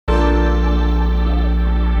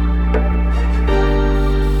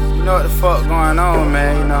fuck going on,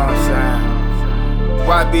 man? You know what I'm saying?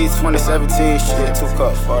 YBE 2017 shit, 2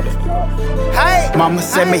 cups for it. Hey! Mama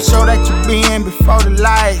said make sure that you be in before the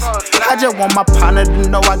lights. I just want my partner to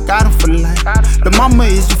know I got him for life. The mama,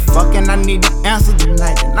 is you fucking? I need the answer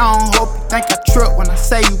tonight. And I don't hope you think I trip when I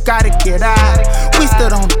say you gotta get out. We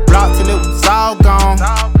stood on the block till it was all gone.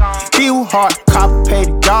 He was hard to cop, pay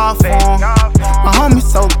the yard for him. My homie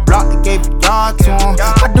sold the block, they gave the yard to him.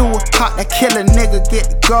 I do a pop that kill a nigga, get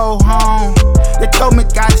to go home. They told me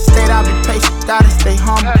gotta stay down, be patient, gotta stay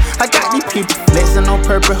humble. I got these people flexing on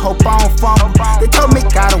purpose, hope I don't fumble. They told me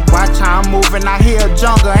gotta watch how I'm moving, I hear a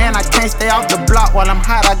jungle. And I can't stay off the block while I'm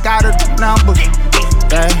hot, I gotta do numbers.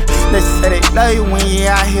 Yeah, they say they love you when you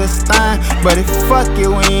out here stun, but if fuck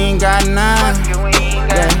you when you ain't got none.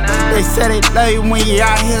 Yeah, they say they love you when you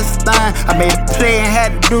out here stun. I made a play and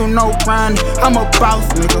had to do no run. I'm a boss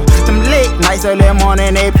nigga. Them late nights, early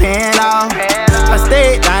morning, they paying off. I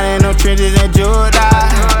stayed down in them trenches in Judah.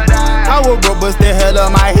 I was broke but still held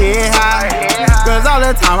up my head high, cause all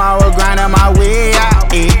the time I was grinding my way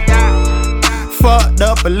out. Fucked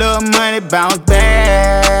up a little money, bounce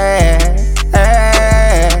back.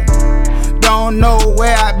 Don't know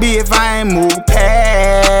where I'd be if I ain't moved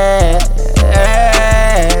past.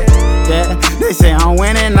 Yeah, they say I'm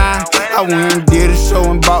winning now. I went and did a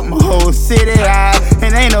show and bought my whole city out.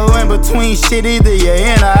 And ain't no in between shit, either you're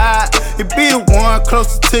in or out. It be the one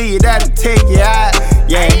closest to you that'll take you out.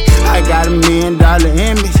 Yeah, I got $1 million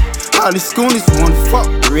image. All these schoonies wanna fuck,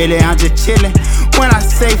 really I'm just chillin'. When I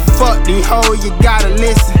say fuck these hoes, you gotta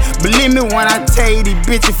listen. Believe me when I tell you these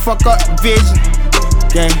bitches fuck up the vision.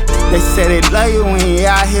 Yeah, they say they love you when you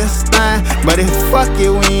out here stun, but if fuck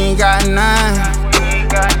you when you ain't got none.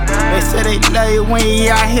 They say they love you when you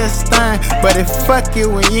out here stun, but if fuck you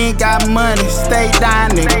when you ain't got money. Stay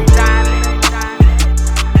down, nigga.